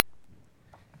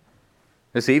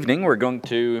This evening, we're going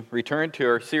to return to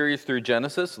our series through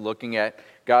Genesis, looking at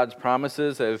God's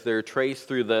promises as they're traced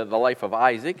through the life of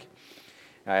Isaac.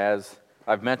 As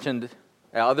I've mentioned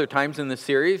at other times in this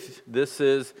series, this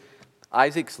is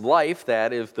Isaac's life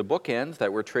that is the bookends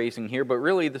that we're tracing here, but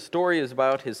really the story is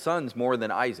about his sons more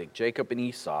than Isaac, Jacob and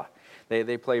Esau.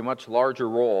 They play a much larger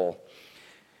role.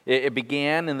 It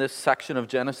began in this section of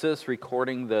Genesis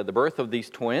recording the birth of these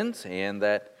twins, and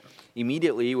that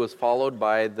immediately was followed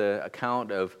by the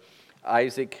account of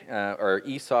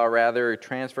Esau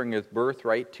transferring his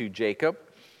birthright to Jacob.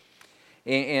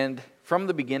 And from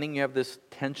the beginning, you have this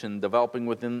tension developing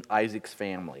within Isaac's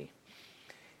family.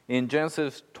 In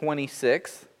Genesis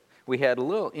 26, we had a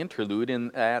little interlude in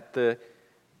that the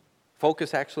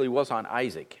focus actually was on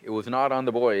Isaac. It was not on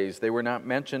the boys. They were not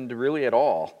mentioned really at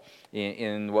all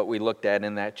in what we looked at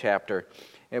in that chapter.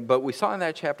 But we saw in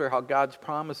that chapter how God's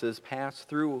promises passed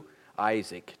through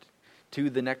Isaac to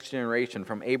the next generation.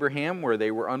 From Abraham, where they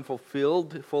were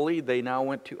unfulfilled fully, they now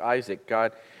went to Isaac.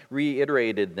 God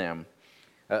reiterated them.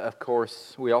 Of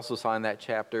course, we also saw in that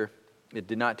chapter, it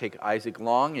did not take Isaac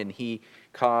long, and he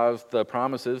caused the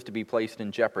promises to be placed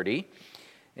in jeopardy.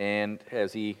 And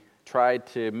as he tried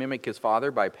to mimic his father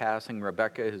by passing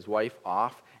Rebekah, his wife,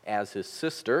 off as his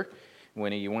sister,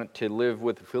 when he went to live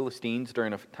with the Philistines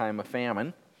during a time of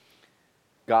famine,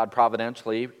 God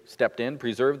providentially stepped in,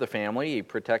 preserved the family. He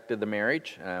protected the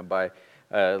marriage by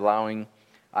allowing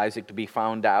Isaac to be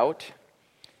found out.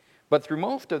 But through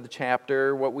most of the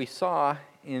chapter, what we saw,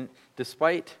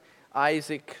 despite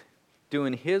Isaac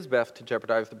doing his best to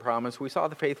jeopardize the promise, we saw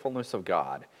the faithfulness of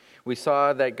God. We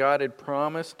saw that God had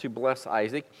promised to bless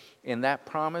Isaac, and that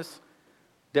promise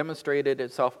demonstrated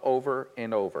itself over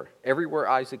and over. Everywhere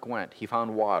Isaac went, he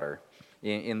found water.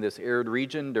 In this arid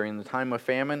region during the time of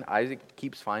famine, Isaac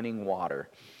keeps finding water.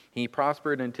 He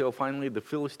prospered until finally the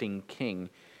Philistine king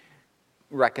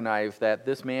recognized that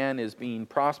this man is being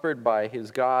prospered by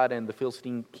his God, and the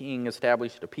Philistine king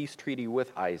established a peace treaty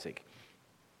with Isaac.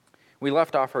 We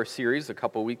left off our series a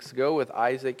couple weeks ago with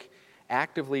Isaac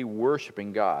actively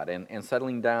worshiping God and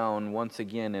settling down once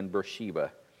again in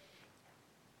Beersheba.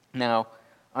 Now,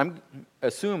 I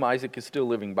assume Isaac is still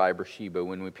living by Beersheba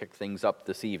when we pick things up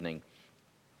this evening.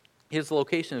 His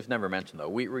location is never mentioned, though.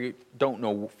 We don't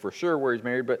know for sure where he's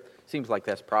married, but it seems like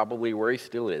that's probably where he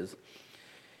still is.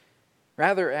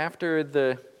 Rather, after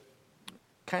the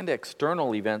kind of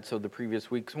external events of the previous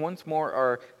weeks, once more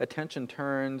our attention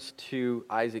turns to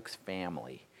Isaac's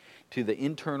family, to the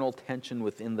internal tension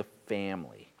within the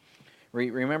family.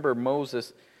 Remember,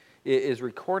 Moses is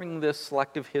recording this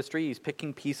selective history. He's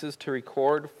picking pieces to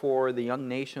record for the young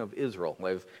nation of Israel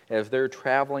as they're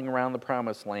traveling around the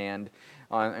Promised Land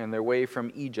on their way from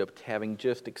Egypt, having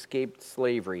just escaped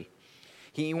slavery.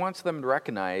 He wants them to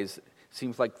recognize,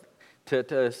 seems like,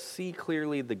 to see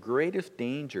clearly the greatest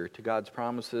danger to God's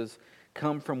promises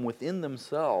come from within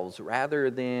themselves rather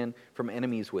than from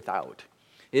enemies without.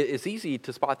 It's easy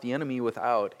to spot the enemy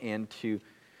without and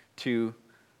to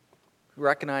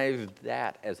recognize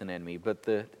that as an enemy, but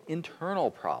the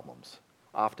internal problems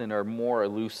often are more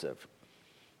elusive.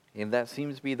 And that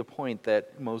seems to be the point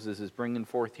that Moses is bringing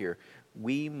forth here.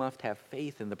 We must have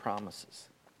faith in the promises.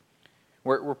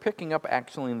 We're picking up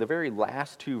actually in the very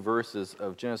last two verses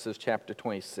of Genesis chapter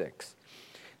 26.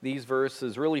 These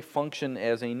verses really function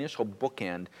as an initial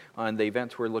bookend on the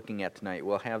events we're looking at tonight.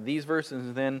 We'll have these verses,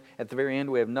 and then at the very end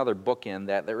we have another bookend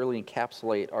that really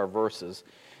encapsulate our verses.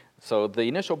 So the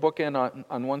initial bookend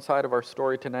on one side of our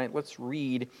story tonight, let's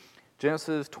read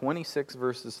Genesis 26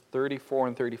 verses 34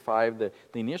 and 35, the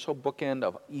initial bookend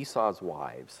of Esau's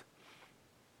wives.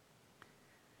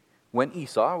 When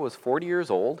Esau was 40 years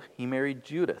old, he married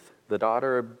Judith, the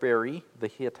daughter of Beri the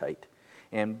Hittite,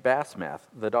 and Basmath,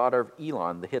 the daughter of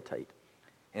Elon the Hittite.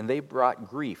 And they brought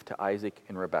grief to Isaac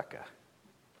and Rebekah.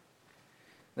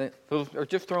 Those are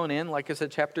just thrown in. Like I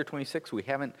said, chapter 26, we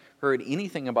haven't heard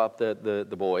anything about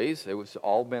the boys. It was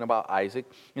all been about Isaac.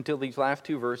 Until these last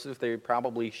two verses, they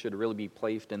probably should really be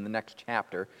placed in the next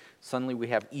chapter. Suddenly we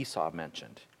have Esau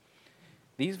mentioned.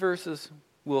 These verses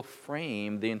will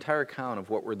frame the entire account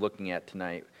of what we're looking at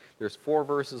tonight. There's 4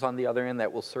 verses on the other end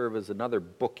that will serve as another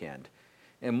bookend.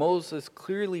 And Moses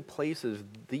clearly places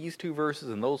these 2 verses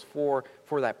and those 4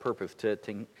 for that purpose,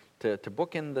 to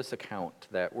bookend this account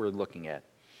that we're looking at.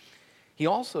 He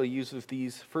also uses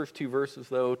these first 2 verses,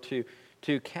 though,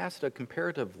 to cast a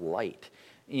comparative light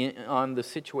on the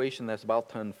situation that's about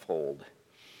to unfold.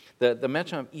 The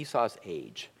mention of Esau's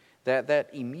age, that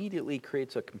immediately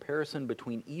creates a comparison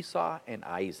between Esau and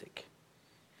Isaac.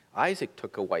 Isaac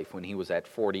took a wife when he was at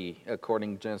 40,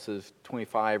 according to Genesis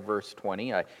 25, verse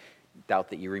 20. I doubt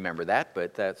that you remember that,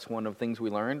 but that's one of the things we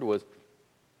learned was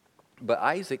But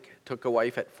Isaac took a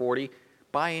wife at 40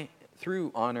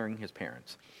 through honoring his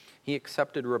parents. He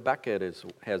accepted Rebekah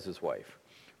as his wife.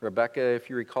 Rebekah, if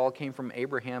you recall, came from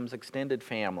Abraham's extended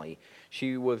family.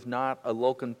 She was not a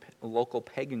local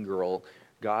pagan girl.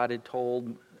 God had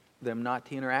told them not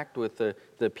to interact with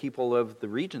the people of the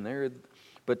region there,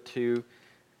 but to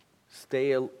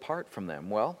stay apart from them.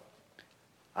 Well,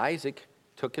 Isaac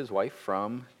took his wife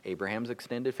from Abraham's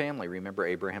extended family. Remember,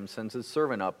 Abraham sends his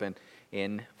servant up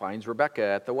and finds Rebekah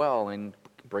at the well and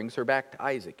brings her back to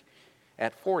Isaac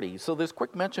at 40. So this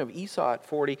quick mention of Esau at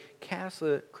 40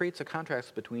 creates a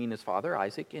contrast between his father,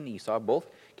 Isaac, and Esau, both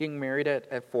getting married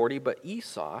at 40, but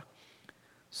Esau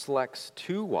selects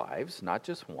two wives, not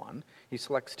just one. He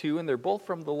selects two, and they're both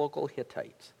from the local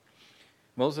Hittites.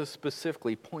 Moses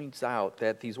specifically points out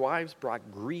that these wives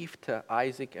brought grief to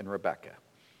Isaac and Rebekah.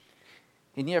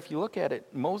 And yet, if you look at it,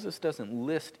 Moses doesn't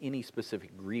list any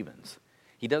specific grievance.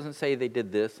 He doesn't say they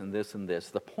did this and this and this.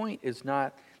 The point is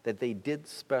not that they did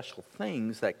special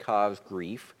things that caused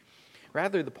grief.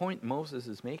 Rather, the point Moses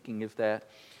is making is that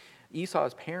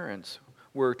Esau's parents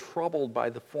were troubled by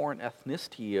the foreign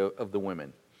ethnicity of the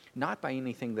women, not by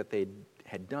anything that they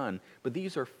had done, but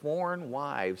these are foreign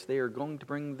wives. They are going to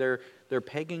bring their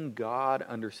pagan God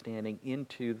understanding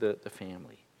into the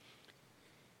family.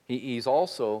 He's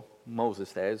also, Moses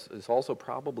says, is also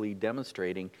probably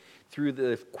demonstrating through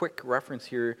the quick reference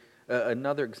here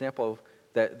another example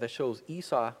that shows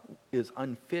Esau is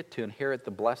unfit to inherit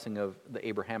the blessing of the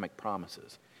Abrahamic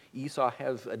promises. Esau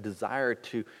has a desire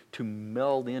to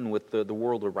meld in with the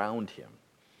world around him.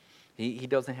 He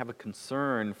doesn't have a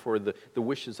concern for the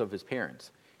wishes of his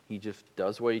parents. He just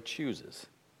does what he chooses.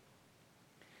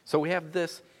 So we have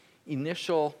this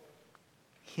initial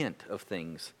hint of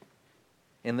things.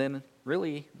 And then,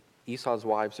 really, Esau's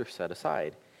wives are set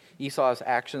aside. Esau's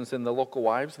actions and the local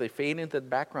wives, they fade into the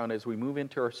background as we move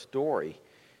into our story.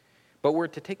 But we're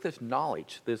to take this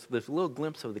knowledge, this little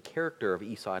glimpse of the character of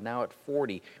Esau, now at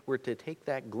 40, we're to take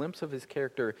that glimpse of his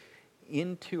character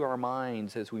into our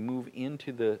minds as we move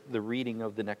into the reading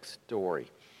of the next story.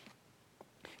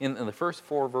 In the first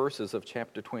 4 verses of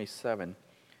chapter 27,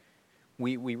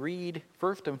 we read,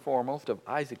 first and foremost, of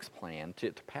Isaac's plan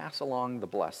to pass along the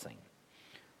blessing.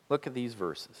 Look at these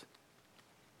verses.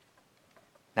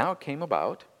 Now it came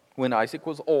about, when Isaac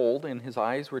was old and his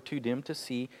eyes were too dim to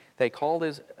see, they called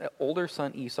his older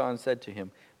son Esau and said to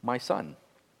him, "My son."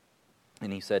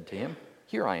 And he said to him,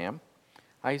 "Here I am."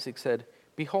 Isaac said,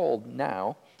 "Behold,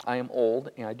 now I am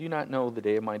old, and I do not know the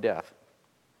day of my death.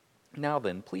 Now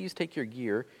then, please take your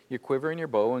gear, your quiver, and your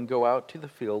bow, and go out to the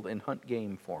field and hunt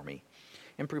game for me,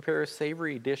 and prepare a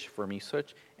savory dish for me,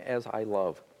 such as I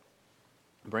love.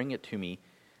 Bring it to me,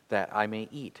 that I may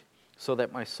eat, so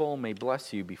that my soul may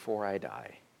bless you before I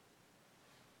die."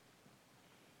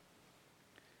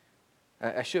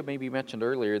 I should maybe mentioned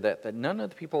earlier that none of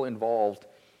the people involved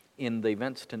in the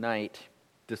events tonight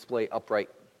display upright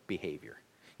behavior.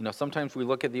 You know, sometimes we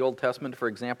look at the Old Testament for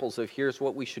examples of here's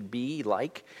what we should be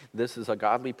like. This is a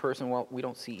godly person. Well, we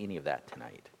don't see any of that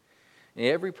tonight.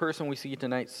 Every person we see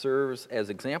tonight serves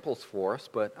as examples for us,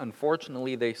 but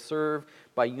unfortunately they serve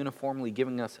by uniformly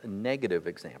giving us a negative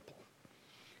example.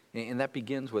 And that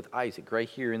begins with Isaac right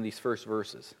here in these first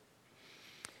verses.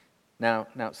 Now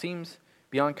it seems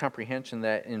beyond comprehension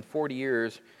that in 40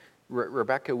 years,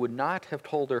 Rebekah would not have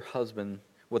told her husband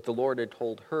what the Lord had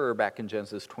told her back in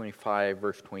Genesis 25,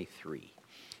 verse 23.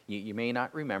 You may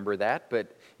not remember that,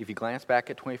 but if you glance back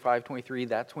at 25-23,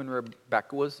 that's when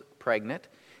Rebekah was pregnant,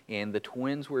 and the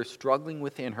twins were struggling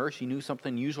within her. She knew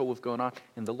something unusual was going on,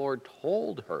 and the Lord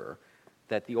told her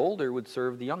that the older would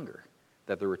serve the younger,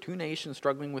 that there were two nations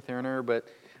struggling within her, but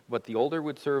the older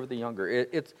would serve the younger.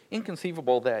 It's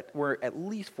inconceivable that we're at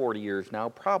least 40 years now,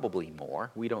 probably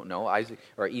more. We don't know.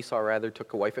 Esau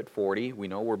took a wife at 40. We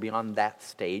know we're beyond that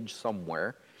stage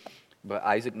somewhere. But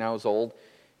Isaac now is old.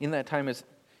 In that time,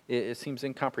 it seems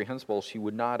incomprehensible she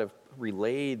would not have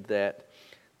relayed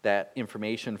that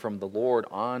information from the Lord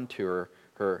on to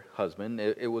her husband.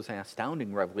 It was an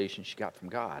astounding revelation she got from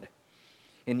God.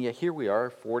 And yet here we are,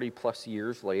 40 plus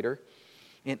years later,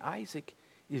 and Isaac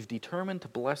is determined to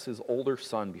bless his older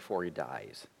son before he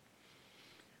dies.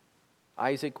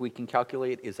 Isaac, we can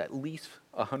calculate, is at least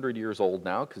 100 years old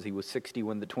now, because he was 60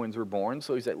 when the twins were born,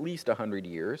 so he's at least 100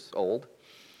 years old.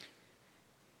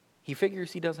 He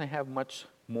figures he doesn't have much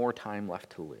more time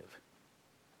left to live.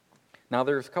 Now,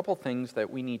 there's a couple things that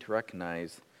we need to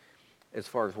recognize as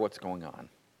far as what's going on.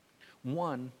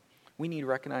 One, we need to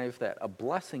recognize that a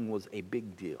blessing was a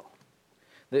big deal.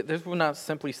 This was not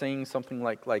simply saying something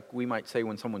like we might say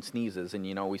when someone sneezes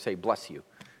and, we say, "Bless you."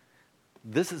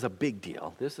 This is a big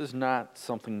deal. This is not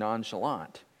something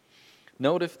nonchalant.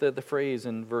 Notice the phrase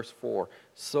in verse 4,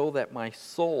 so that my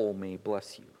soul may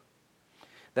bless you.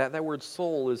 That word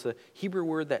soul is a Hebrew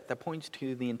word that points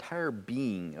to the entire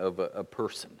being of a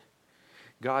person.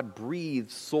 God breathed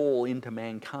soul into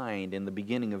mankind in the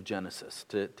beginning of Genesis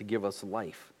to give us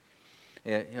life.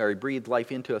 Or he breathed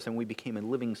life into us and we became a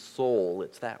living soul.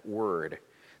 It's that word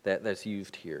that's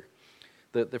used here.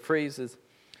 The phrase is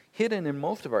hidden in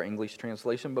most of our English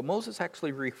translation, but Moses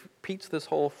actually repeats this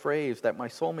whole phrase, that my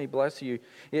soul may bless you.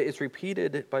 It's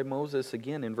repeated by Moses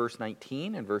again in verse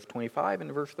 19, and verse 25,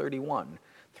 and verse 31,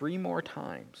 3 more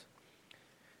times.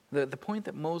 The point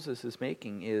that Moses is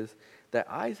making is that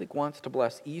Isaac wants to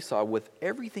bless Esau with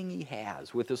everything he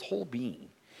has, with his whole being.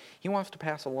 He wants to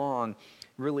pass along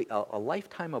really a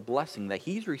lifetime of blessing that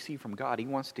he's received from God. He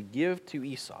wants to give to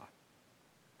Esau.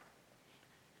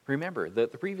 Remember, the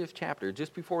previous chapter,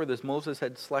 just before this, Moses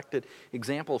had selected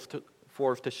examples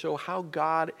for us to show how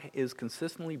God is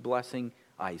consistently blessing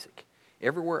Isaac.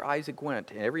 Everywhere Isaac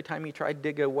went, every time he tried to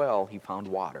dig a well, he found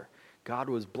water. God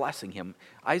was blessing him.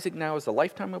 Isaac now is a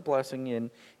lifetime of blessing,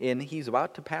 and he's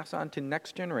about to pass on to the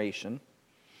next generation.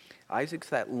 Isaac's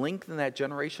that link in that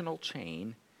generational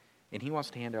chain, and he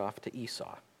wants to hand it off to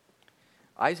Esau.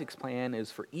 Isaac's plan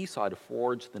is for Esau to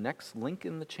forge the next link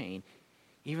in the chain,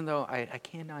 even though I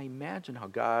cannot imagine how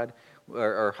God,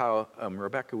 or how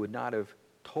Rebekah would not have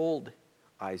told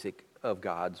Isaac of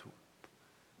God's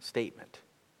statement.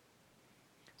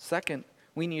 Second,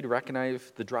 we need to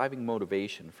recognize the driving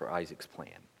motivation for Isaac's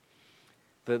plan.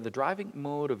 The driving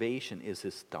motivation is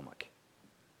his stomach.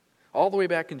 All the way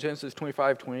back in Genesis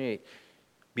 25-28,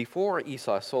 before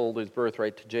Esau sold his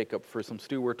birthright to Jacob for some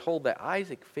stew, we're told that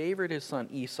Isaac favored his son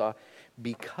Esau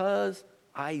because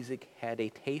Isaac had a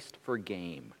taste for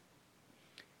game.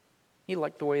 He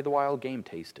liked the way the wild game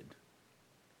tasted.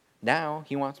 Now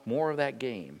he wants more of that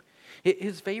game.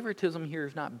 His favoritism here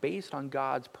is not based on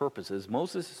God's purposes.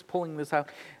 Moses is pulling this out.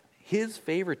 His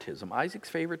favoritism, Isaac's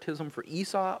favoritism for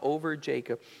Esau over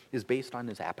Jacob, is based on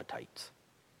his appetites.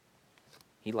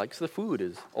 He likes the food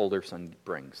his older son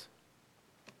brings.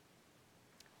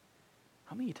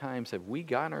 How many times have we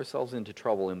gotten ourselves into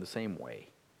trouble in the same way?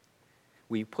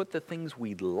 We put the things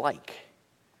we like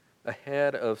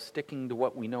ahead of sticking to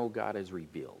what we know God has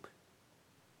revealed.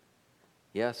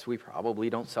 Yes, we probably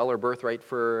don't sell our birthright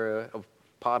for a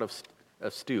pot of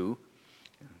stew,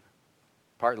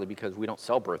 partly because we don't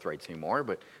sell birthrights anymore,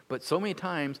 but so many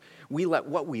times we let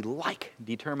what we like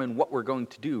determine what we're going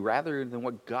to do rather than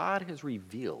what God has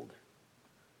revealed.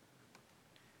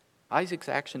 Isaac's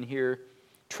action here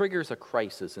triggers a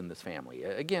crisis in this family.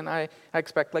 Again, I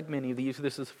expect, like many of these,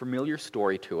 this is a familiar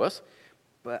story to us,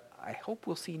 but I hope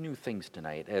we'll see new things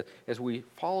tonight as we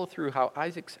follow through how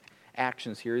Isaac's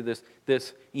actions here,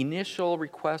 this initial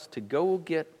request to go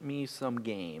get me some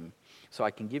game so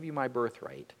I can give you my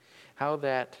birthright, how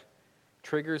that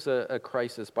triggers a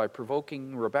crisis by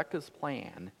provoking Rebekah's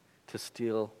plan to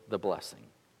steal the blessing.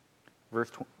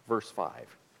 Verse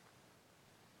 5.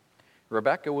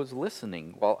 Rebekah was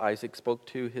listening while Isaac spoke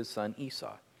to his son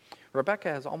Esau. Rebekah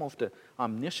has almost an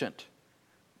omniscient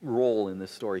role in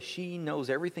this story. She knows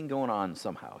everything going on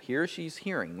somehow. Here she's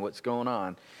hearing what's going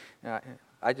on.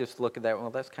 I just look at that, well,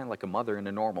 that's kind of like a mother in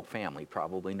a normal family,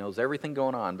 probably knows everything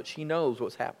going on, but she knows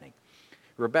what's happening.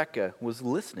 Rebekah was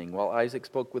listening while Isaac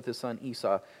spoke with his son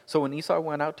Esau. So when Esau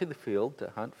went out to the field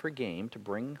to hunt for game to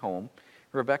bring home,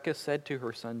 Rebekah said to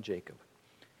her son Jacob,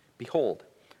 "Behold,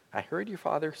 I heard your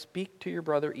father speak to your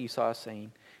brother Esau,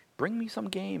 saying, 'Bring me some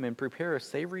game and prepare a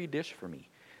savory dish for me,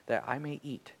 that I may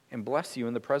eat, and bless you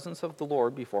in the presence of the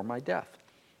Lord before my death.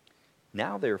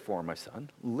 Now therefore, my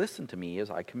son, listen to me as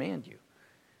I command you.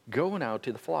 Go now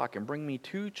to the flock and bring me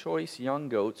 2 choice young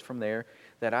goats from there,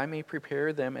 that I may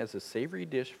prepare them as a savory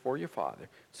dish for your father,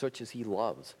 such as he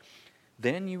loves.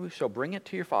 Then you shall bring it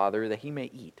to your father, that he may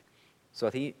eat, so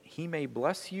that he may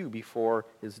bless you before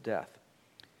his death.'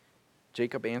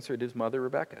 Jacob answered his mother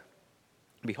Rebekah,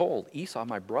 'Behold, Esau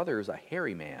my brother is a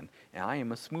hairy man, and I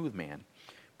am a smooth man.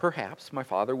 Perhaps my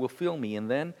father will feel me, and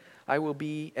then I will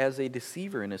be as a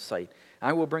deceiver in his sight.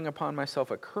 I will bring upon myself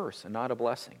a curse and not a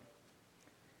blessing.'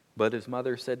 But his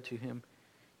mother said to him,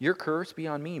 'Your curse be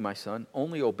on me, my son.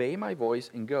 Only obey my voice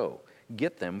and go.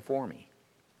 Get them for me.'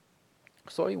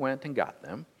 So he went and got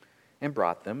them and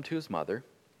brought them to his mother,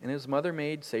 and his mother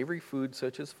made savory food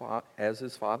such as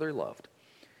his father loved.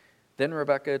 Then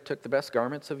Rebekah took the best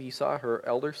garments of Esau, her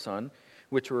elder son,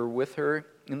 which were with her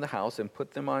in the house, and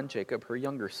put them on Jacob, her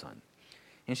younger son.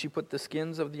 And she put the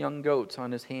skins of the young goats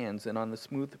on his hands and on the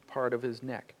smooth part of his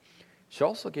neck. She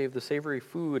also gave the savory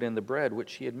food and the bread which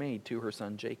she had made to her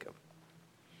son Jacob."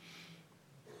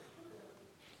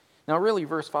 Now, really,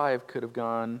 verse 5 could have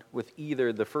gone with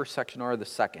either the first section or the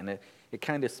second. It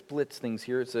kind of splits things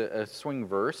here. It's a swing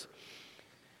verse.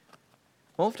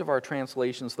 Most of our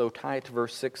translations, though, tie it to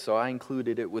verse 6, so I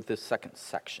included it with this second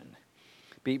section.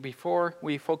 Before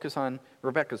we focus on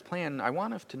Rebekah's plan, I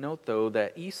want us to note, though,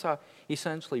 that Esau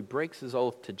essentially breaks his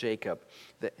oath to Jacob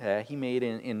that he made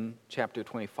in chapter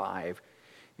 25.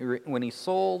 When he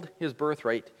sold his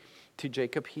birthright to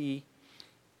Jacob, he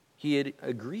had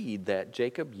agreed that,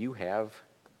 Jacob, you have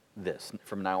this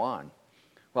from now on.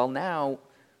 Well, now,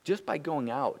 just by going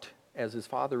out, as his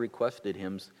father requested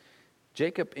him,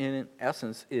 Jacob, in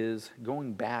essence, is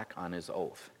going back on his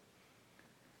oath.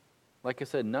 Like I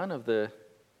said, none of the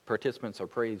participants are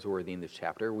praiseworthy in this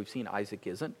chapter. We've seen Isaac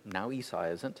isn't. Now Esau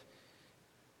isn't.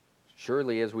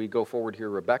 Surely, as we go forward here,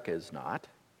 Rebekah is not.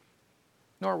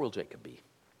 Nor will Jacob be.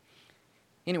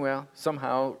 Anyway,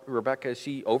 somehow Rebekah,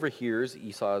 she overhears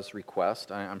Esau's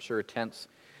request. I'm sure tents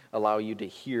allow you to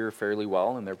hear fairly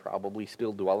well, and they're probably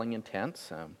still dwelling in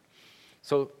tents.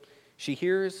 So she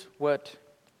hears what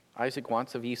Isaac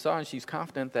wants of Esau, and she's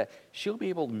confident that she'll be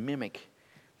able to mimic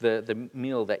the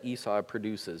meal that Esau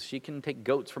produces. She can take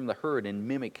goats from the herd and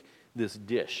mimic this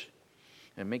dish.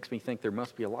 It makes me think there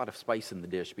must be a lot of spice in the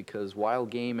dish, because wild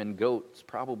game and goats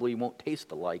probably won't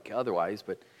taste alike otherwise,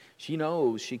 but she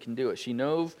knows she can do it. She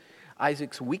knows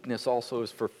Isaac's weakness also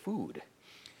is for food,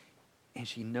 and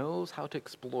she knows how to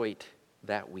exploit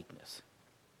that weakness.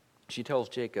 She tells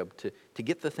Jacob to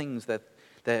get the things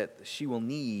that she will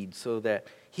need so that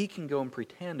he can go and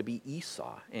pretend to be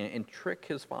Esau and trick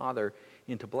his father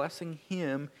into blessing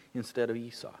him instead of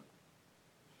Esau.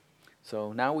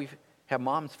 So now we have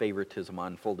mom's favoritism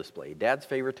on full display. Dad's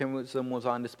favoritism was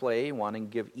on display, wanting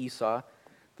to give Esau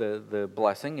the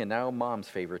blessing, and now mom's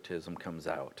favoritism comes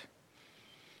out.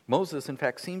 Moses, in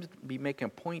fact, seems to be making a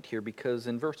point here, because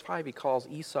in verse 5 he calls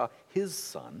Esau his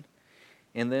son,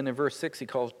 and then in verse 6 he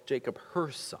calls Jacob her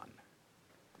son.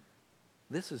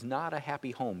 This is not a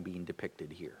happy home being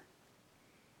depicted here.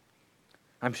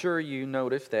 I'm sure you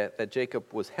noticed that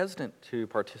Jacob was hesitant to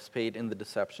participate in the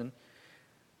deception,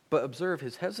 but observe,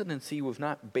 his hesitancy was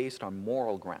not based on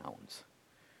moral grounds.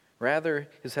 Rather,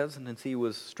 his hesitancy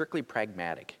was strictly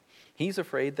pragmatic. He's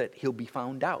afraid that he'll be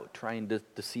found out trying to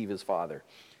deceive his father.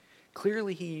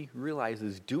 Clearly, he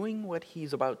realizes doing what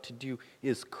he's about to do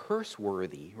is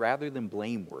curse-worthy rather than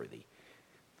blameworthy.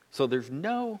 So there's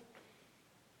no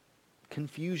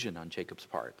confusion on Jacob's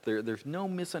part. There's no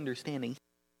misunderstanding.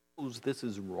 He knows this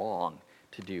is wrong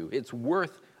to do. It's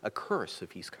worth a curse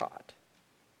if he's caught.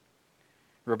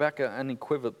 Rebekah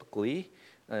unequivocally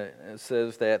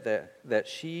says that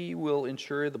she will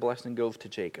ensure the blessing goes to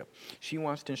Jacob. She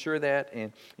wants to ensure that,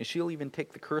 and she'll even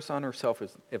take the curse on herself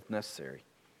if necessary.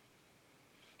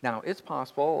 Now, it's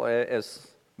possible, as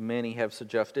many have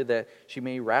suggested, that she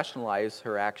may rationalize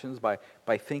her actions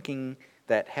by thinking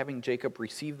that having Jacob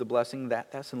receive the blessing,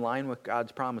 that's in line with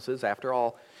God's promises. After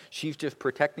all, she's just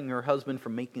protecting her husband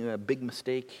from making a big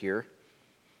mistake here.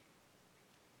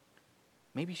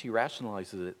 Maybe she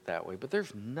rationalizes it that way, but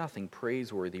there's nothing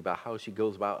praiseworthy about how she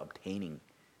goes about obtaining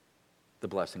the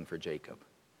blessing for Jacob.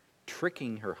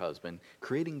 Tricking her husband,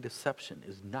 creating deception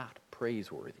is not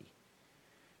praiseworthy.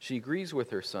 She agrees with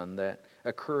her son that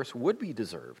a curse would be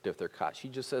deserved if they're caught. She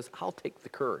just says, I'll take the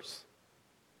curse.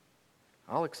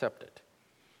 I'll accept it.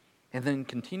 And then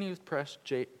continues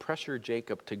to pressure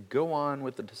Jacob to go on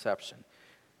with the deception.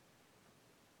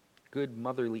 Good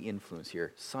motherly influence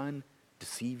here. Son,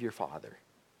 deceive your father.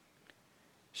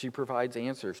 She provides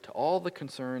answers to all the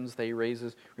concerns they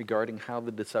raises regarding how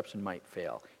the deception might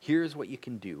fail. Here's what you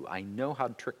can do. I know how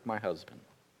to trick my husband.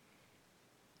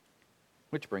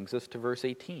 Which brings us to verse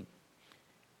 18.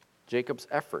 Jacob's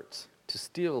efforts to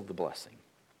steal the blessing.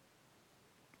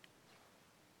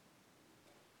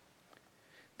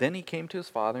 Then he came to his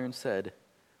father and said,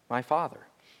 My father.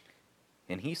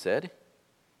 And he said,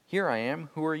 Here I am.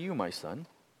 Who are you, my son?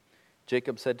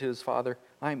 Jacob said to his father,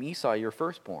 I am Esau, your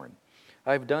firstborn.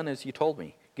 I have done as you told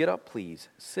me. Get up, please.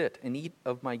 Sit and eat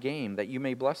of my game, that you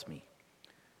may bless me.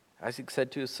 Isaac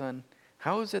said to his son,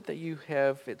 How is it that you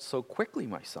have it so quickly,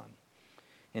 my son?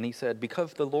 And he said,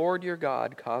 Because the Lord your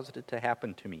God caused it to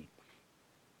happen to me.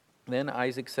 Then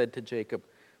Isaac said to Jacob,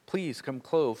 Please come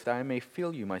close, that I may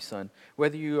feel you, my son,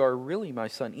 whether you are really my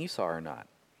son Esau or not.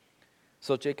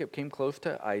 So Jacob came close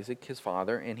to Isaac, his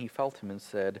father, and he felt him and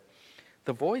said,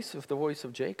 The voice is the voice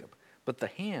of Jacob, but the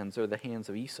hands are the hands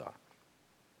of Esau.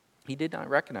 He did not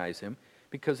recognize him,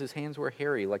 because his hands were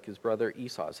hairy like his brother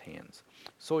Esau's hands.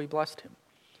 So he blessed him.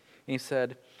 And he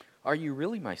said, Are you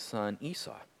really my son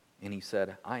Esau? And he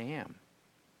said, I am.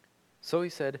 So he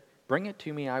said, Bring it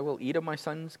to me, I will eat of my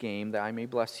son's game, that I may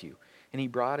bless you. And he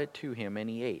brought it to him, and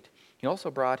he ate. He also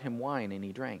brought him wine, and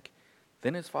he drank.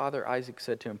 Then his father Isaac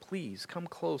said to him, "Please, come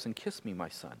close and kiss me, my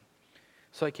son."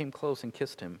 So I came close and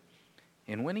kissed him.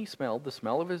 And when he smelled the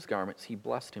smell of his garments, he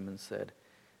blessed him and said,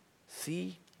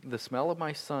 "See, the smell of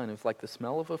my son is like the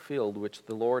smell of a field which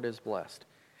the Lord has blessed.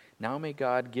 Now may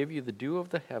God give you the dew of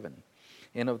the heaven,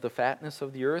 and of the fatness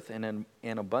of the earth, and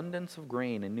an abundance of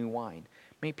grain and new wine.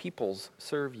 May peoples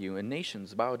serve you, and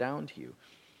nations bow down to you.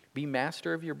 Be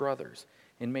master of your brothers,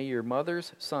 and may your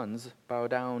mother's sons bow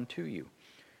down to you.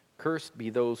 Cursed be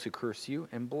those who curse you,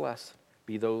 and blessed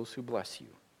be those who bless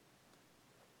you."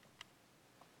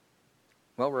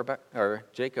 Well,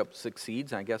 Jacob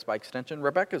succeeds, and I guess by extension,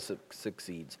 Rebekah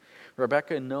succeeds.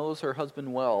 Rebekah knows her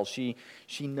husband well. She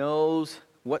knows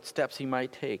what steps he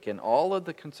might take, and all of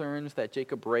the concerns that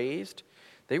Jacob raised,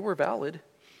 they were valid,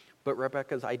 but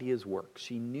Rebekah's ideas worked.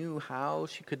 She knew how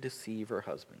she could deceive her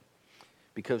husband.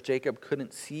 Because Jacob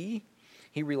couldn't see,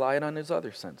 he relied on his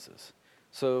other senses.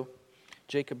 So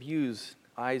Jacob used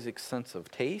Isaac's sense of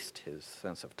taste, his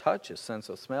sense of touch, his sense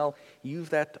of smell. He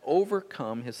used that to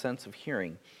overcome his sense of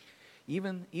hearing.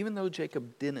 Even though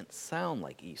Jacob didn't sound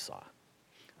like Esau,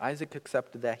 Isaac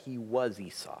accepted that he was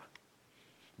Esau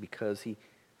because he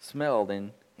smelled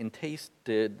and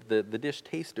tasted, the dish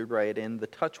tasted right and the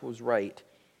touch was right.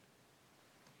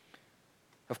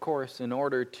 Of course, in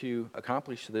order to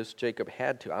accomplish this, Jacob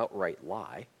had to outright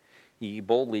lie. He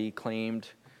boldly claimed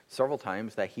several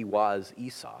times that he was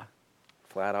Esau,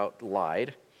 flat out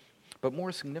lied. But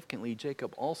more significantly,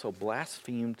 Jacob also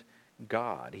blasphemed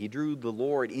God. He drew the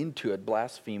Lord into it,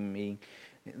 blaspheming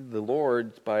the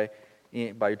Lord by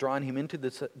drawing him into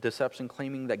this deception,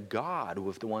 claiming that God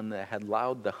was the one that had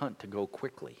allowed the hunt to go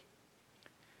quickly.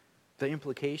 The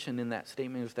implication in that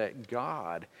statement is that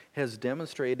God has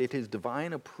demonstrated his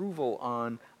divine approval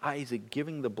on Isaac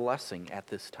giving the blessing at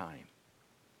this time.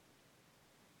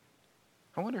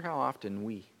 I wonder how often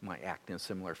we might act in a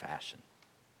similar fashion.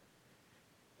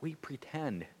 We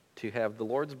pretend to have the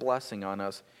Lord's blessing on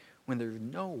us when there's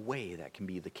no way that can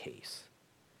be the case.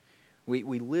 We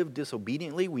live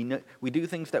disobediently. We do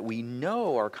things that we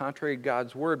know are contrary to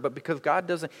God's word, but because God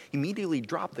doesn't immediately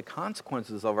drop the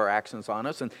consequences of our actions on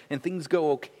us and things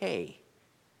go okay,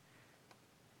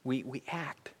 we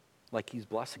act like he's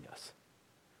blessing us.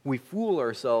 We fool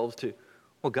ourselves to,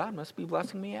 well, God must be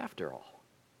blessing me after all.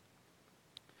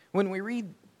 When we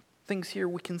read things here,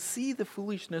 we can see the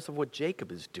foolishness of what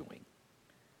Jacob is doing.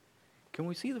 Can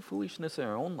we see the foolishness in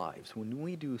our own lives when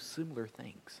we do similar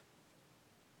things?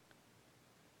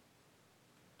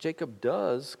 Jacob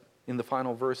does, in the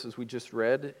final verses we just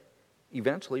read,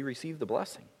 eventually receive the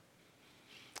blessing.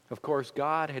 Of course,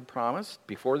 God had promised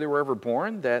before they were ever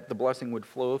born that the blessing would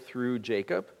flow through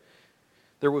Jacob.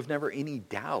 There was never any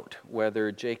doubt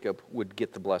whether Jacob would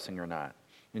get the blessing or not.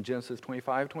 In Genesis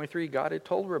 25:23, God had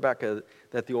told Rebekah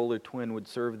that the older twin would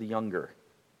serve the younger.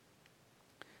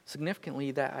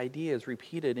 Significantly, that idea is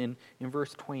repeated in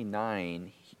verse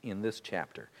 29 in this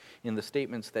chapter, in the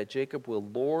statements that Jacob will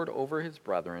lord over his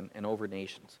brethren and over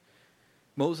nations.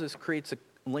 Moses creates a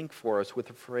link for us with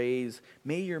the phrase,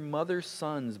 "May your mother's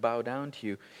sons bow down to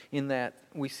you," in that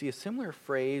we see a similar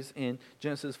phrase in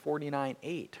Genesis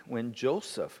 49:8 when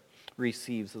Joseph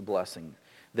receives the blessing.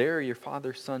 "There your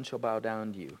father's son shall bow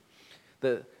down to you."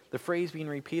 The phrase being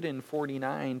repeated in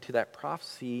 49 to that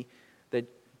prophecy that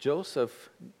Joseph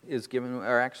is given,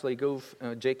 or actually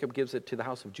Jacob gives it to the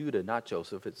house of Judah, not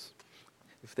Joseph.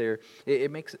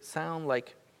 It makes it sound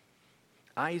like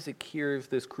Isaac hears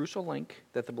this crucial link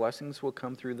that the blessings will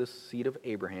come through the seed of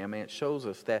Abraham, and it shows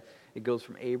us that it goes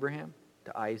from Abraham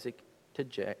to Isaac to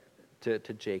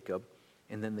Jacob,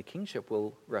 and then the kingship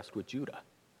will rest with Judah.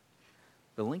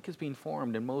 The link is being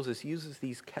formed, and Moses uses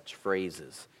these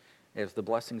catchphrases as the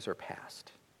blessings are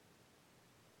passed.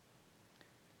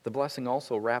 The blessing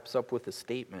also wraps up with a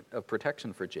statement of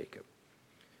protection for Jacob.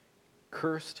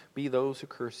 "Cursed be those who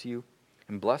curse you,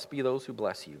 and blessed be those who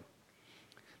bless you."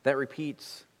 That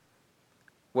repeats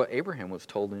what Abraham was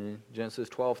told in Genesis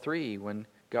 12:3 when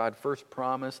God first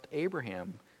promised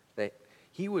Abraham that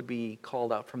he would be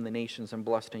called out from the nations and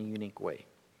blessed in a unique way.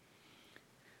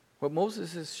 What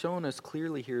Moses has shown us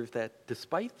clearly here is that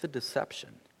despite the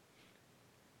deception,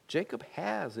 Jacob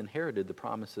has inherited the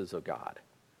promises of God.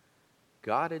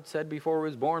 God had said before he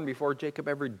was born, before Jacob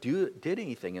ever did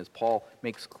anything, as Paul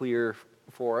makes clear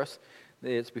for us,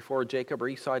 it's before Jacob or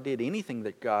Esau did anything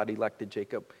that God elected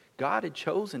Jacob. God had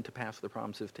chosen to pass the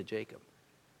promises to Jacob.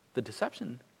 The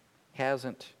deception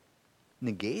hasn't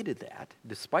negated that.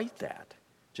 Despite that,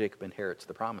 Jacob inherits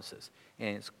the promises.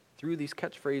 And it's through these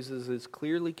catchphrases it's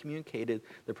clearly communicated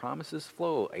the promises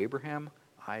flow: Abraham,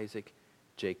 Isaac,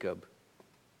 Jacob,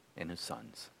 and his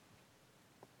sons.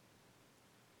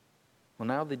 Well,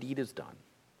 now the deed is done.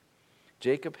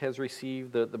 Jacob has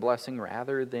received the blessing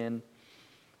rather than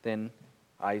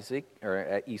Isaac,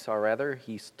 or Esau rather.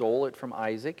 He stole it from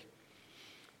Isaac.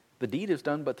 The deed is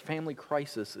done, but the family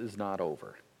crisis is not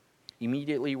over.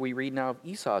 Immediately we read now of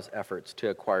Esau's efforts to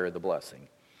acquire the blessing.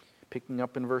 Picking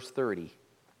up in verse 30.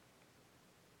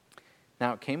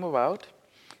 Now it came about,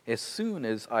 as soon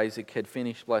as Isaac had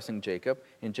finished blessing Jacob,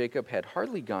 and Jacob had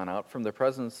hardly gone out from the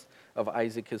presence of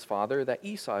Isaac his father, that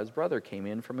Esau his brother came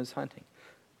in from his hunting.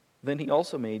 Then he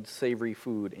also made savory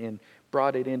food and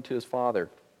brought it in to his father.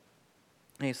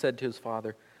 And he said to his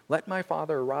father, "Let my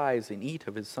father arise and eat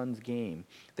of his son's game,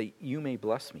 that you may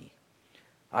bless me."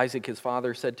 Isaac his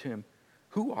father said to him,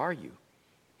 "Who are you?"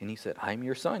 And he said, "I am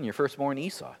your son, your firstborn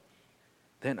Esau."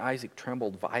 Then Isaac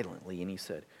trembled violently, and he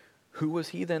said, "Who was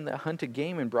he then that hunted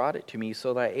game and brought it to me,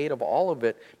 so that I ate of all of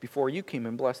it before you came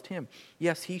and blessed him?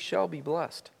 Yes, he shall be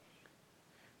blessed."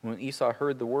 When Esau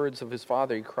heard the words of his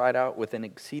father, he cried out with an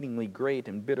exceedingly great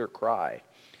and bitter cry.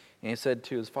 And he said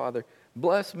to his father,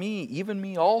 "Bless me, even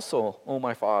me also, O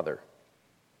my father."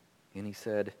 And he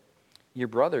said, "Your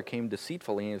brother came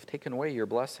deceitfully and has taken away your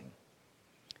blessing."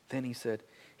 Then he said,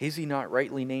 "Is he not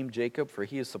rightly named Jacob? For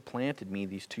he has supplanted me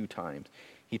these 2 times.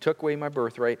 He took away my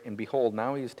birthright, and behold,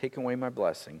 now he has taken away my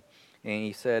blessing." And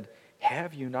he said,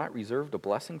 "Have you not reserved a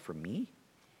blessing for me?"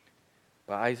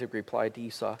 But Isaac replied to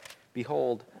Esau,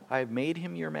 "Behold, I have made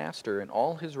him your master, and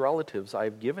all his relatives I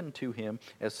have given to him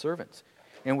as servants.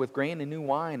 And with grain and new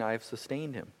wine I have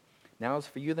sustained him. Now as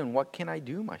for you, then what can I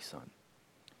do, my son?"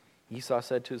 Esau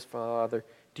said to his father,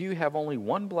 "Do you have only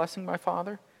one blessing, my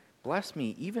father? Bless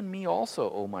me, even me also,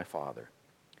 O my father."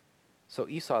 So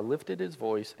Esau lifted his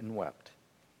voice and wept.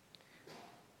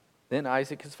 Then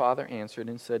Isaac his father answered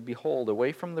and said, "Behold,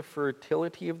 away from the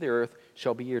fertility of the earth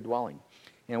shall be your dwelling,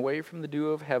 and away from the dew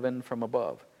of heaven from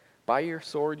above. By your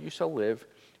sword you shall live,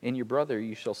 and your brother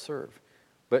you shall serve.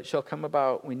 But it shall come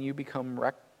about when you become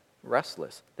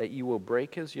restless, that you will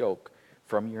break his yoke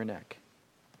from your neck."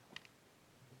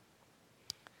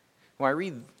 When I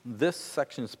read this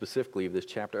section specifically of this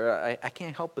chapter, I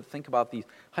can't help but think about these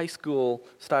high school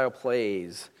style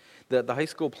plays. The high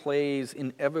school plays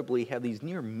inevitably have these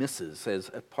near misses as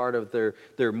a part of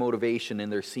their motivation in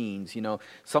their scenes. You know,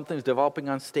 something's developing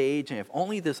on stage, and if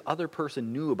only this other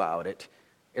person knew about it,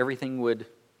 everything would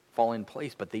fall in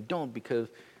place. But they don't, because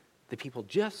the people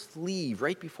just leave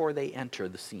right before they enter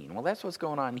the scene. Well, that's what's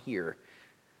going on here.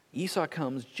 Esau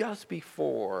comes just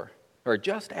before, or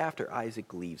just after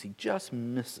Isaac leaves. He just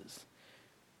misses.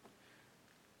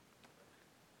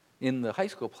 In the high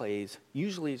school plays,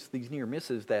 usually it's these near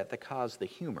misses that cause the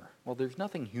humor. Well, there's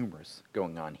nothing humorous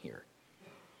going on here.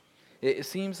 It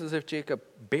seems as if Jacob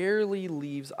barely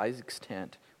leaves Isaac's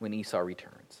tent when Esau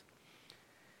returns.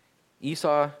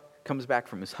 Esau comes back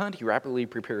from his hunt. He rapidly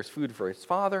prepares food for his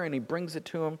father, and he brings it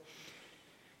to him.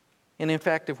 And in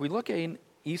fact, if we look at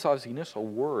Esau's initial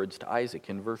words to Isaac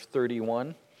in verse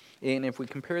 31, and if we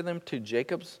compare them to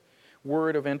Jacob's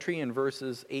word of entry in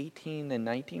verses 18 and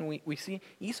 19, we see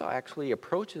Esau actually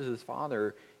approaches his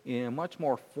father in a much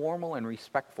more formal and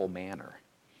respectful manner.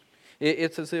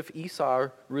 It's as if Esau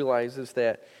realizes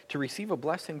that to receive a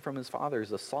blessing from his father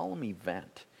is a solemn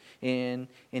event, and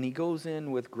he goes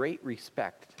in with great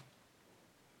respect.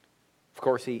 Of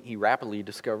course, he rapidly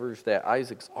discovers that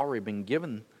Isaac's already been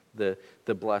given the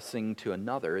blessing to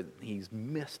another. He's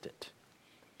missed it.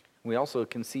 We also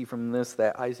can see from this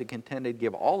that Isaac intended to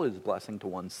give all his blessing to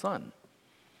one son.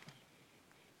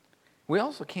 We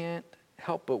also can't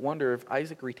help but wonder if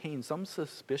Isaac retained some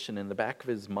suspicion in the back of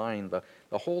his mind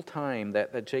the whole time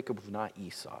that Jacob was not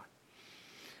Esau.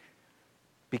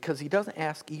 Because he doesn't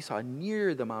ask Esau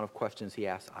near the amount of questions he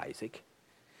asked Isaac.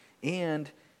 And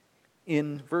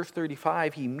in verse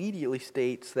 35, he immediately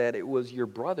states that it was your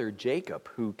brother Jacob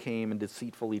who came and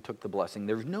deceitfully took the blessing.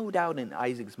 There's no doubt in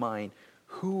Isaac's mind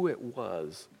who it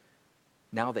was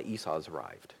now that Esau has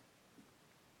arrived.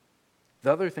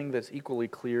 The other thing that's equally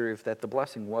clear is that the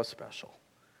blessing was special.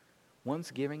 Once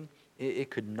given,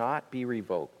 it could not be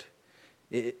revoked.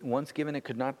 Once given, it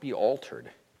could not be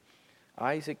altered.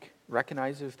 Isaac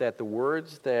recognizes that the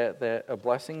words that a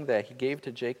blessing that he gave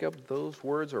to Jacob, those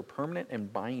words are permanent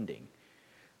and binding.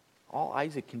 All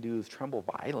Isaac can do is tremble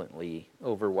violently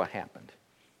over what happened.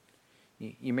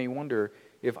 You may wonder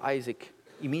if Isaac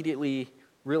immediately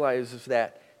realizes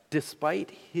that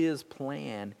despite his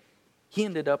plan, he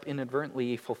ended up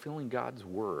inadvertently fulfilling God's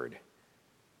word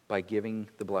by giving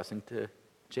the blessing to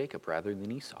Jacob rather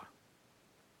than Esau.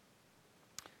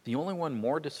 The only one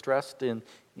more distressed in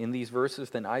these verses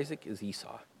than Isaac is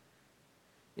Esau.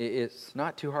 It's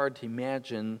not too hard to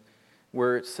imagine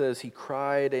where it says he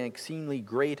cried an exceedingly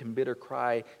great and bitter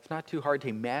cry. It's not too hard to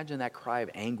imagine that cry of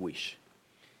anguish.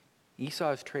 Esau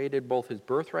has traded both his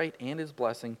birthright and his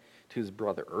blessing to his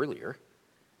brother earlier.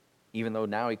 Even though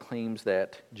now he claims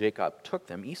that Jacob took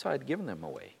them, Esau had given them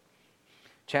away.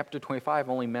 Chapter 25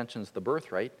 only mentions the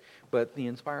birthright, but the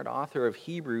inspired author of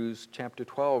Hebrews chapter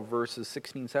 12, verses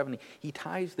 16 and 17, he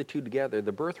ties the two together.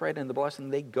 The birthright and the blessing,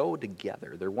 they go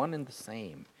together. They're one and the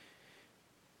same.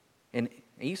 And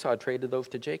Esau traded those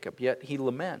to Jacob, yet he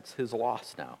laments his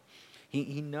loss now.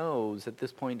 He knows at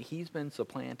this point he's been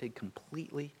supplanted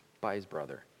completely by his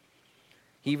brother.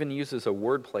 He even uses a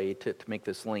wordplay to make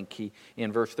this link.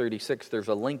 In verse 36, there's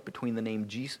a link between the name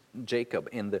Jacob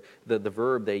and the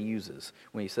verb that he uses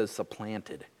when he says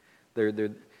supplanted.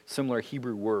 They're similar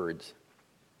Hebrew words.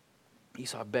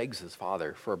 Esau begs his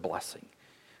father for a blessing.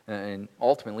 And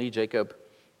ultimately, Jacob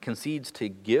concedes to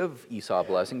give Esau a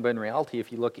blessing, but in reality,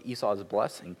 if you look at Esau's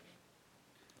blessing,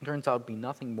 it turns out to be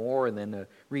nothing more than a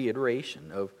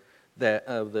reiteration of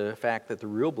the fact that the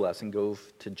real blessing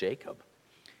goes to Jacob.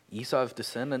 Esau's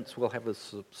descendants will have a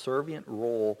subservient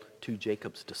role to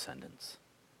Jacob's descendants.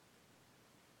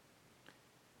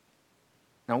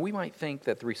 Now, we might think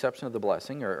that the reception of the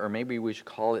blessing, or maybe we should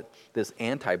call it this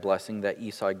anti-blessing that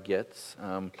Esau gets,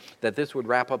 that this would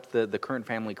wrap up the current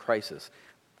family crisis.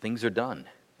 Things are done.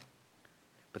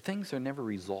 But things are never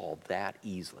resolved that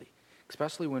easily,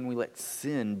 especially when we let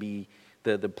sin be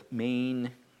the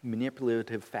main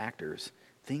manipulative factors.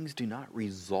 Things do not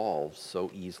resolve so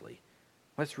easily.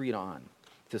 Let's read on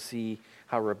to see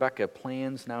how Rebekah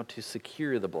plans now to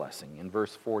secure the blessing in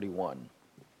verse 41.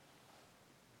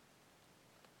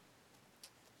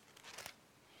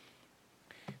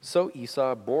 So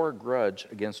Esau bore a grudge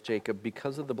against Jacob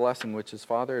because of the blessing which his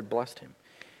father had blessed him.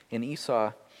 And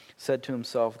Esau said to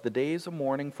himself, "The days of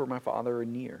mourning for my father are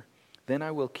near. Then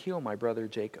I will kill my brother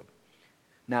Jacob."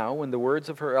 Now, when the words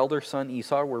of her elder son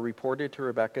Esau were reported to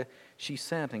Rebekah, she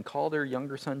sent and called her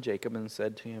younger son Jacob and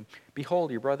said to him,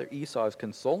 "Behold, your brother Esau is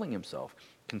consoling himself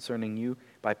concerning you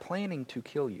by planning to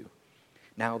kill you.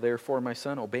 Now, therefore, my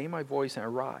son, obey my voice and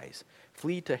arise.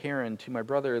 Flee to Haran to my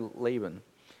brother Laban.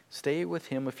 Stay with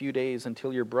him a few days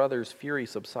until your brother's fury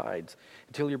subsides,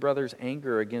 until your brother's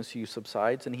anger against you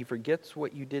subsides, and he forgets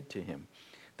what you did to him.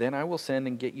 Then I will send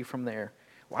and get you from there.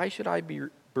 Why should I be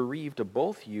bereaved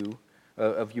of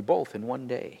you both in one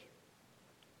day?"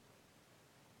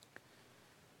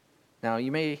 Now,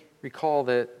 you may recall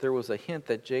that there was a hint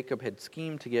that Jacob had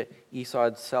schemed to get Esau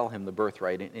to sell him the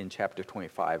birthright in chapter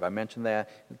 25. I mentioned that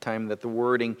at the time that the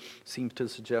wording seems to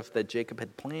suggest that Jacob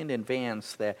had planned in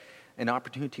advance that an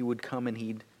opportunity would come and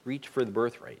he'd reach for the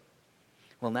birthright.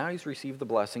 Well, now he's received the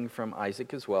blessing from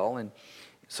Isaac as well, and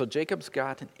so Jacob's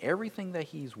gotten everything that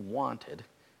he's wanted,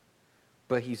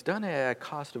 but he's done it at a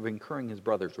cost of incurring his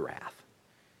brother's wrath.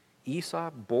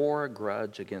 Esau bore a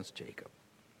grudge against Jacob.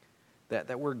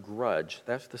 That word grudge,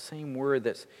 that's the same word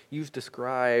that's used to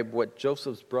describe what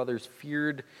Joseph's brothers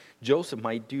feared Joseph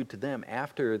might do to them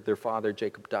after their father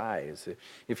Jacob dies.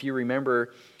 If you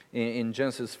remember in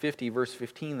Genesis 50, verse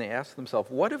 15, they asked themselves,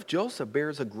 what if Joseph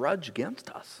bears a grudge against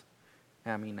us?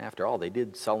 I mean, after all, they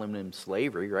did sell him in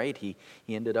slavery, right? He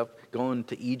ended up going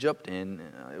to Egypt, and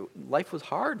life was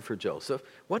hard for Joseph.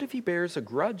 What if he bears a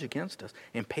grudge against us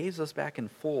and pays us back in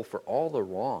full for all the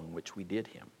wrong which we did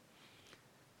him?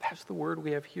 That's the word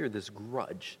we have here, this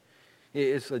grudge.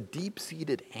 It's a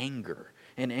deep-seated anger,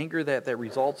 an anger that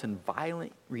results in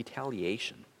violent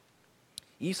retaliation.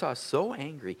 Esau is so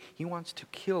angry, he wants to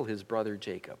kill his brother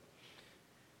Jacob.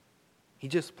 He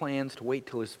just plans to wait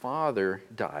till his father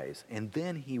dies, and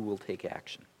then he will take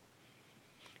action.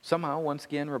 Somehow, once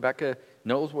again, Rebekah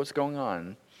knows what's going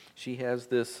on. She has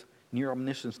this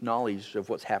near-omniscient knowledge of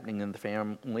what's happening in the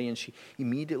family, and she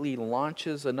immediately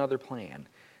launches another plan.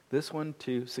 This one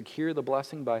to secure the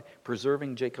blessing by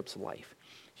preserving Jacob's life.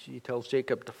 She tells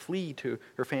Jacob to flee to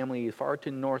her family far to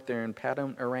the north there in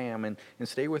Paddan Aram and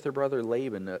stay with her brother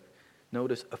Laban,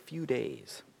 notice, a few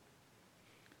days.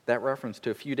 That reference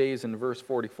to a few days in verse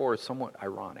 44 is somewhat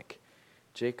ironic.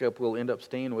 Jacob will end up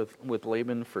staying with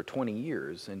Laban for 20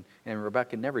 years, and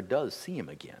Rebekah never does see him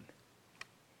again.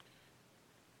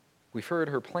 We've heard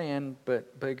her plan,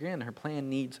 but again, her plan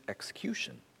needs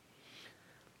execution.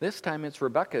 This time it's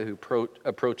Rebekah who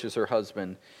approaches her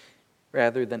husband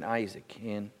rather than Isaac.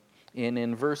 And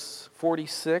in verse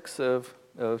 46 of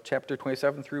chapter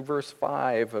 27 through verse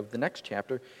 5 of the next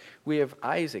chapter, we have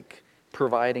Isaac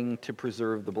providing to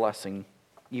preserve the blessing,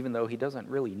 even though he doesn't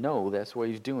really know that's why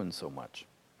he's doing so much.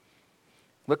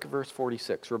 Look at verse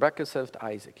 46. Rebekah says to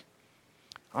Isaac,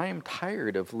 "I am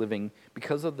tired of living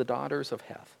because of the daughters of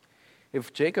Heth.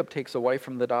 If Jacob takes a wife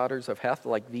from the daughters of Heth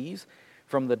like these,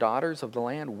 from the daughters of the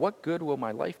land, what good will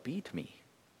my life be to me?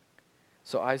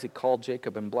 So Isaac called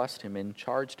Jacob and blessed him and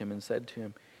charged him and said to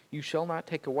him, You shall not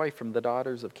take a wife from the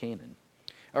daughters of Canaan.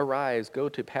 Arise, go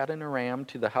to Paddan Aram,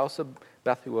 to the house of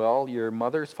Bethuel, your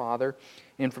mother's father,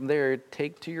 and from there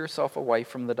take to yourself a wife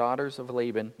from the daughters of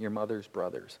Laban, your mother's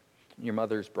brother.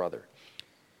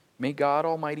 May God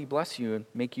Almighty bless you and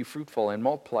make you fruitful and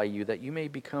multiply you, that you may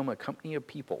become a company of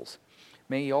peoples.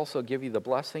 May he also give you the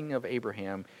blessing of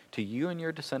Abraham to you and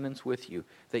your descendants with you,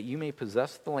 that you may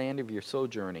possess the land of your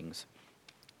sojournings,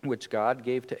 which God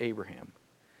gave to Abraham.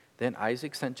 Then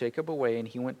Isaac sent Jacob away, and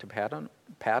he went to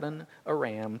Paddan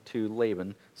Aram to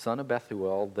Laban, son of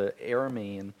Bethuel, the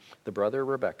Aramean, the brother of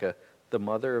Rebekah, the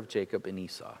mother of Jacob and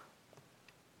Esau.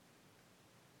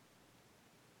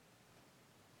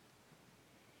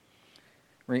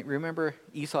 Remember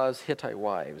Esau's Hittite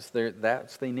wives.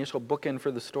 That's the initial bookend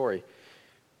for the story.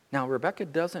 Now, Rebekah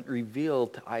doesn't reveal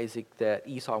to Isaac that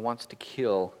Esau wants to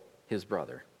kill his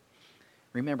brother.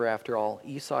 Remember, after all,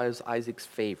 Esau is Isaac's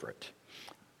favorite.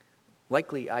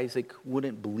 Likely, Isaac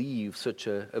wouldn't believe such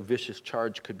a vicious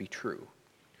charge could be true.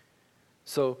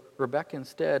 So Rebekah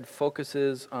instead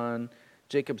focuses on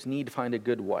Jacob's need to find a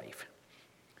good wife,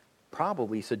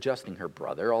 probably suggesting her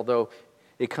brother, although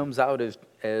it comes out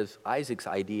as Isaac's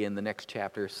idea in the next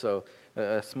chapter, so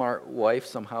a smart wife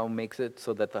somehow makes it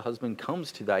so that the husband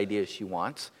comes to the idea she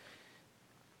wants.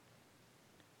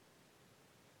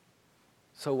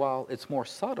 So while it's more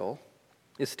subtle,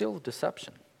 it's still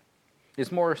deception.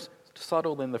 It's more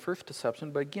subtle than the first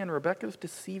deception, but again, Rebekah's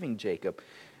deceiving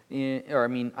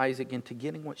Isaac into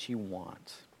getting what she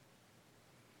wants.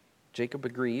 Jacob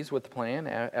agrees with the plan.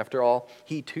 After all,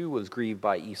 he too was grieved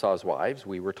by Esau's wives.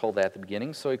 We were told that at the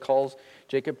beginning. So he calls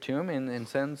Jacob to him and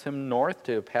sends him north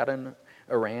to Paddan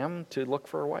Aram to look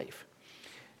for a wife.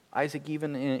 Isaac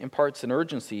even imparts an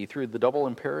urgency through the double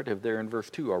imperative there in verse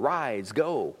 2. Arise,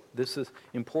 go. This is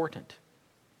important.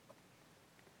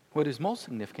 What is most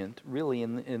significant, really,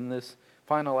 in this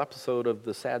final episode of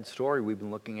the sad story we've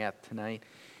been looking at tonight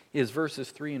is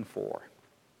verses 3 and 4.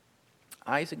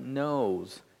 Isaac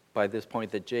knows by this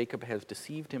point that Jacob has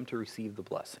deceived him to receive the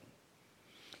blessing.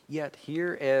 Yet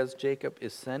here, as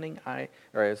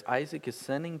Isaac is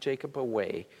sending Jacob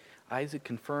away, Isaac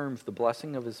confirms the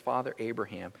blessing of his father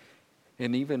Abraham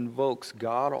and even invokes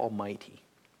God Almighty.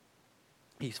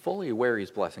 He's fully aware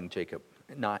he's blessing Jacob,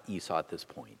 not Esau at this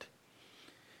point.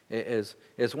 As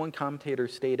one commentator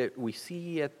stated, we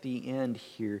see at the end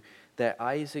here that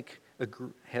Isaac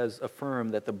has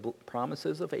affirmed that the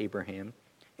promises of Abraham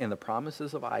and the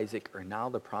promises of Isaac are now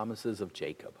the promises of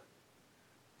Jacob.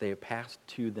 They have passed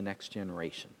to the next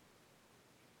generation.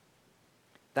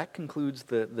 That concludes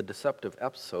the deceptive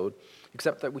episode,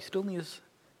 except that we still need this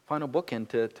final bookend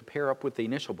to pair up with the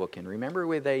initial bookend. Remember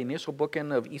with the initial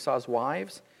bookend of Esau's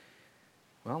wives?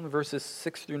 Well, in verses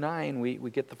 6 through 9, we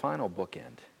get the final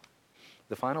bookend.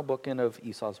 The final bookend of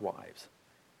Esau's wives.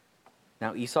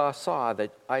 Now Esau saw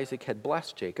that Isaac had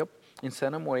blessed Jacob and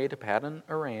sent him away to Paddan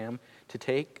Aram to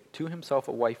take to himself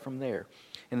a wife from there.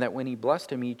 And that when he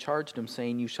blessed him, he charged him,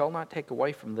 saying, You shall not take a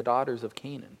wife from the daughters of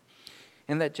Canaan.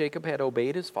 And that Jacob had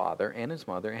obeyed his father and his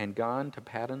mother and gone to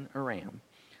Paddan Aram.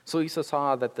 So Esau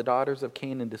saw that the daughters of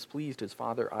Canaan displeased his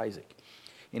father Isaac.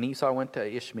 And Esau went to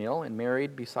Ishmael and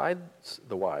married besides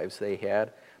the wives they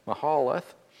had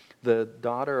Mahalath, the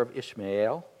daughter of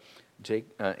Ishmael,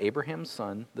 Abraham's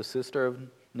son, the sister of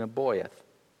Nebaioth.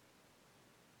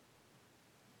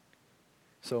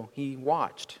 So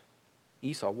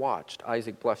Esau watched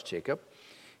Isaac bless Jacob,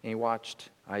 and he watched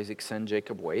Isaac send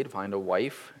Jacob away to find a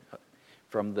wife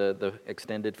from the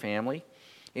extended family.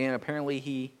 And apparently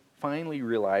he finally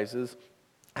realizes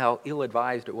how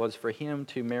ill-advised it was for him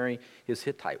to marry his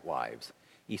Hittite wives.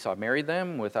 Esau married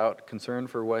them without concern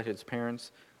for what his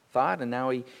parents thought, and now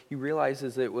he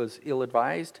realizes it was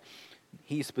ill-advised.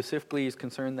 He specifically is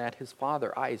concerned that his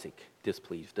father Isaac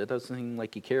displeased. It doesn't seem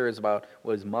like he cares about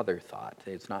what his mother thought.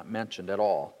 It's not mentioned at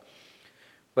all.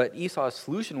 But Esau's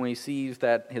solution when he sees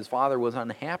that his father was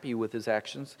unhappy with his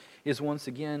actions is once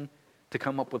again to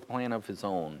come up with a plan of his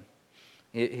own.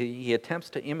 He attempts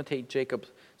to imitate Jacob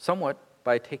somewhat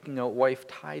by taking a wife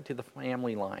tied to the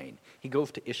family line. He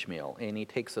goes to Ishmael and he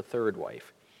takes a third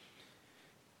wife.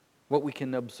 What we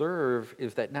can observe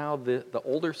is that now the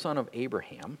older son of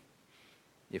Abraham,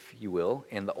 if you will,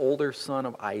 and the older son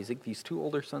of Isaac, these two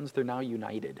older sons, they're now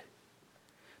united.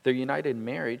 They're united in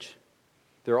marriage.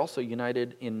 They're also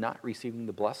united in not receiving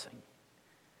the blessing.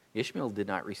 Ishmael did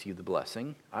not receive the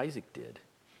blessing. Isaac did.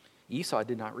 Esau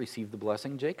did not receive the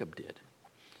blessing. Jacob did.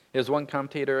 As one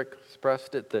commentator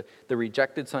expressed it, the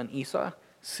rejected son Esau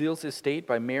seals his state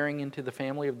by marrying into the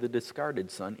family of the discarded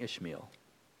son Ishmael.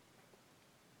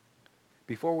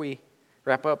 Before we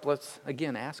wrap up, let's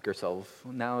again ask ourselves,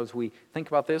 now as we think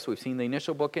about this, we've seen the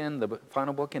initial bookend, the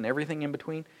final bookend, everything in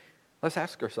between. Let's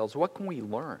ask ourselves, what can we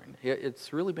learn?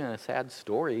 It's really been a sad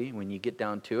story when you get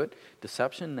down to it.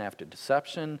 Deception after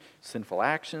deception, sinful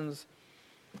actions.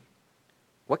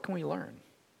 What can we learn?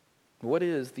 What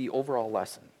is the overall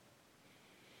lesson?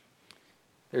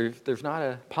 There's not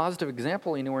a positive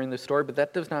example anywhere in the story, but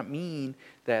that does not mean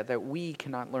that we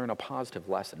cannot learn a positive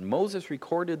lesson. Moses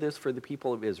recorded this for the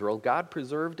people of Israel. God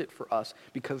preserved it for us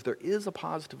because there is a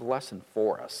positive lesson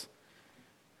for us.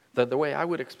 The way I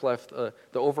would express the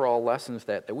overall lessons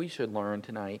that we should learn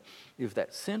tonight is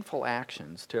that sinful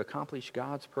actions to accomplish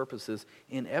God's purposes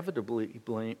inevitably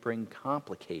bring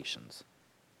complications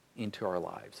into our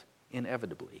lives.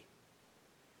 Inevitably.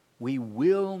 We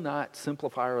will not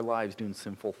simplify our lives doing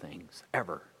sinful things,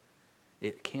 ever.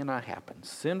 It cannot happen.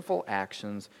 Sinful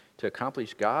actions to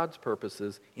accomplish God's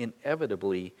purposes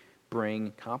inevitably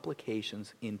bring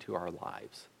complications into our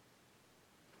lives.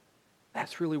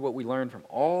 That's really what we learned from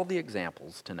all the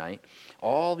examples tonight,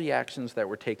 all the actions that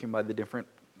were taken by the different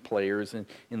players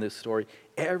in this story.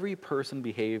 Every person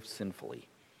behaved sinfully.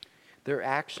 Their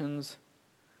actions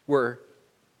were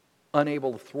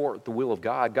unable to thwart the will of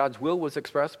God. God's will was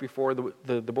expressed before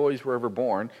the boys were ever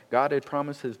born. God had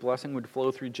promised his blessing would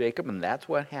flow through Jacob, and that's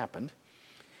what happened.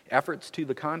 Efforts to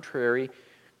the contrary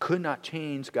could not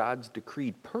change God's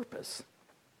decreed purpose.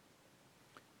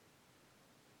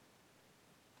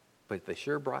 But they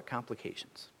sure brought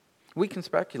complications. We can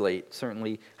speculate,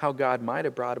 certainly, how God might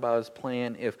have brought about his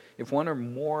plan if one or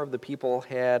more of the people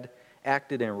had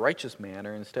acted in a righteous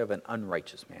manner instead of an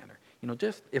unrighteous manner.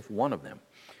 Just if one of them.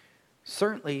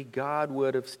 Certainly, God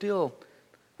would have still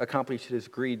accomplished his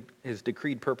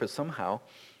decreed purpose somehow,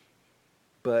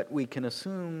 but we can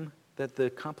assume that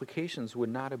the complications would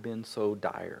not have been so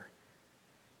dire.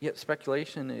 Yet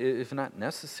speculation is not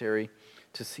necessary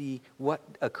to see what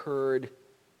occurred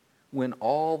when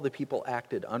all the people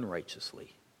acted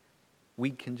unrighteously.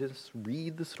 We can just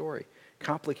read the story.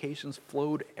 Complications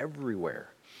flowed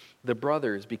everywhere. The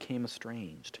brothers became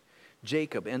estranged.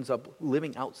 Jacob ends up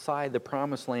living outside the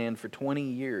promised land for 20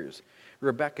 years.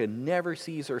 Rebekah never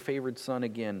sees her favored son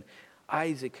again.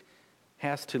 Isaac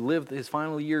has to live his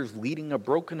final years leading a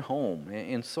broken home,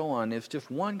 and so on. It's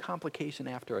just one complication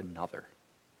after another.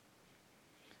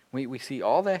 We see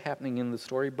all that happening in the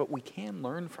story, but we can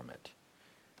learn from it.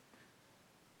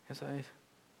 As I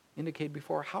indicated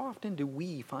before, how often do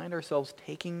we find ourselves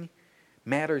taking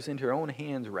matters into our own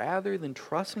hands rather than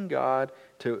trusting God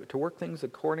to work things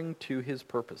according to his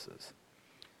purposes?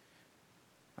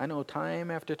 I know time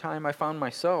after time I found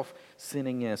myself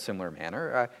sinning in a similar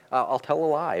manner. I'll tell a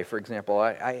lie, for example.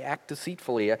 I act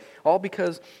deceitfully, all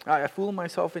because I fool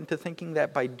myself into thinking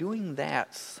that by doing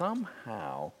that,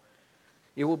 somehow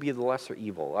it will be the lesser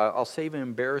evil. I'll save an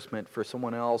embarrassment for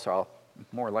someone else, or I'll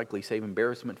more likely save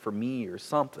embarrassment for me or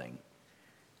something.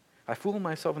 I fool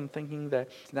myself in thinking that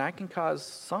I can cause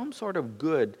some sort of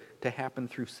good to happen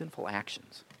through sinful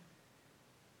actions.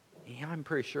 Yeah, I'm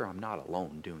pretty sure I'm not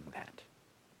alone doing that.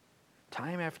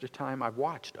 Time after time, I've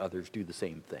watched others do the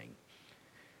same thing.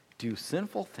 Do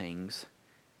sinful things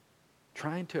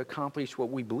trying to accomplish what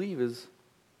we believe is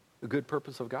the good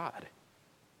purpose of God.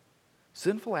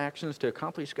 Sinful actions to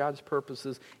accomplish God's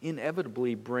purposes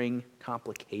inevitably bring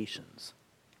complications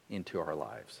into our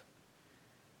lives.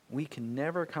 We can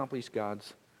never accomplish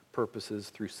God's purposes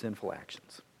through sinful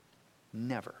actions.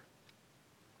 Never.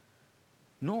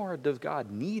 Nor does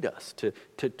God need us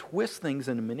to twist things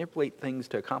and manipulate things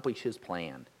to accomplish his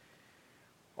plan.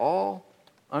 All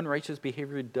unrighteous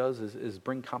behavior does is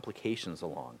bring complications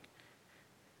along.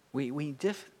 We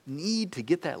just need to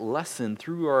get that lesson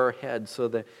through our heads so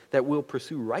that we'll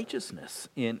pursue righteousness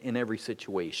in every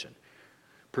situation.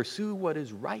 Pursue what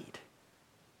is right.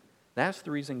 That's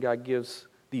the reason God gives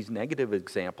these negative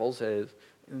examples,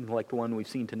 like the one we've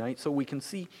seen tonight, so we can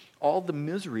see all the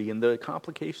misery and the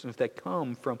complications that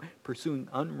come from pursuing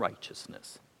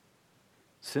unrighteousness.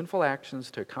 Sinful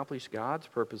actions to accomplish God's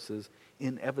purposes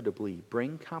inevitably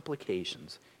bring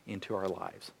complications into our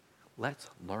lives. Let's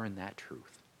learn that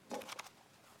truth.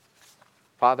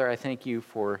 Father, I thank you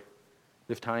for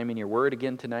this time in your word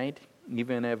again tonight.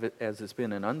 Even as it's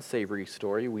been an unsavory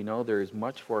story, we know there is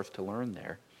much for us to learn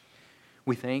there.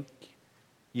 We thank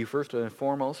you first and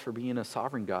foremost for being a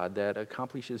sovereign God that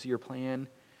accomplishes your plan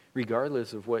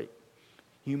regardless of what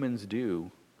humans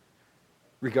do,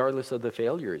 regardless of the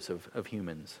failures of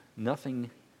humans. Nothing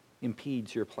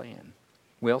impedes your plan.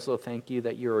 We also thank you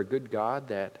that you're a good God,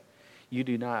 that you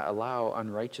do not allow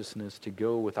unrighteousness to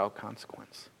go without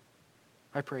consequence.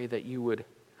 I pray that you would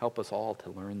help us all to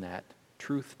learn that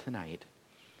truth tonight,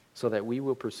 so that we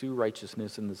will pursue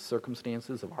righteousness in the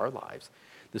circumstances of our lives,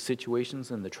 the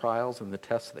situations and the trials and the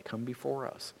tests that come before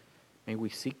us. May we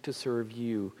seek to serve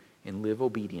you and live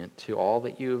obedient to all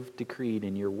that you have decreed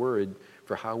in your word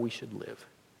for how we should live.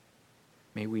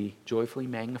 May we joyfully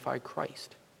magnify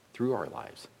Christ through our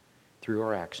lives, through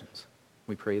our actions.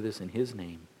 We pray this in his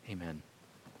name. Amen.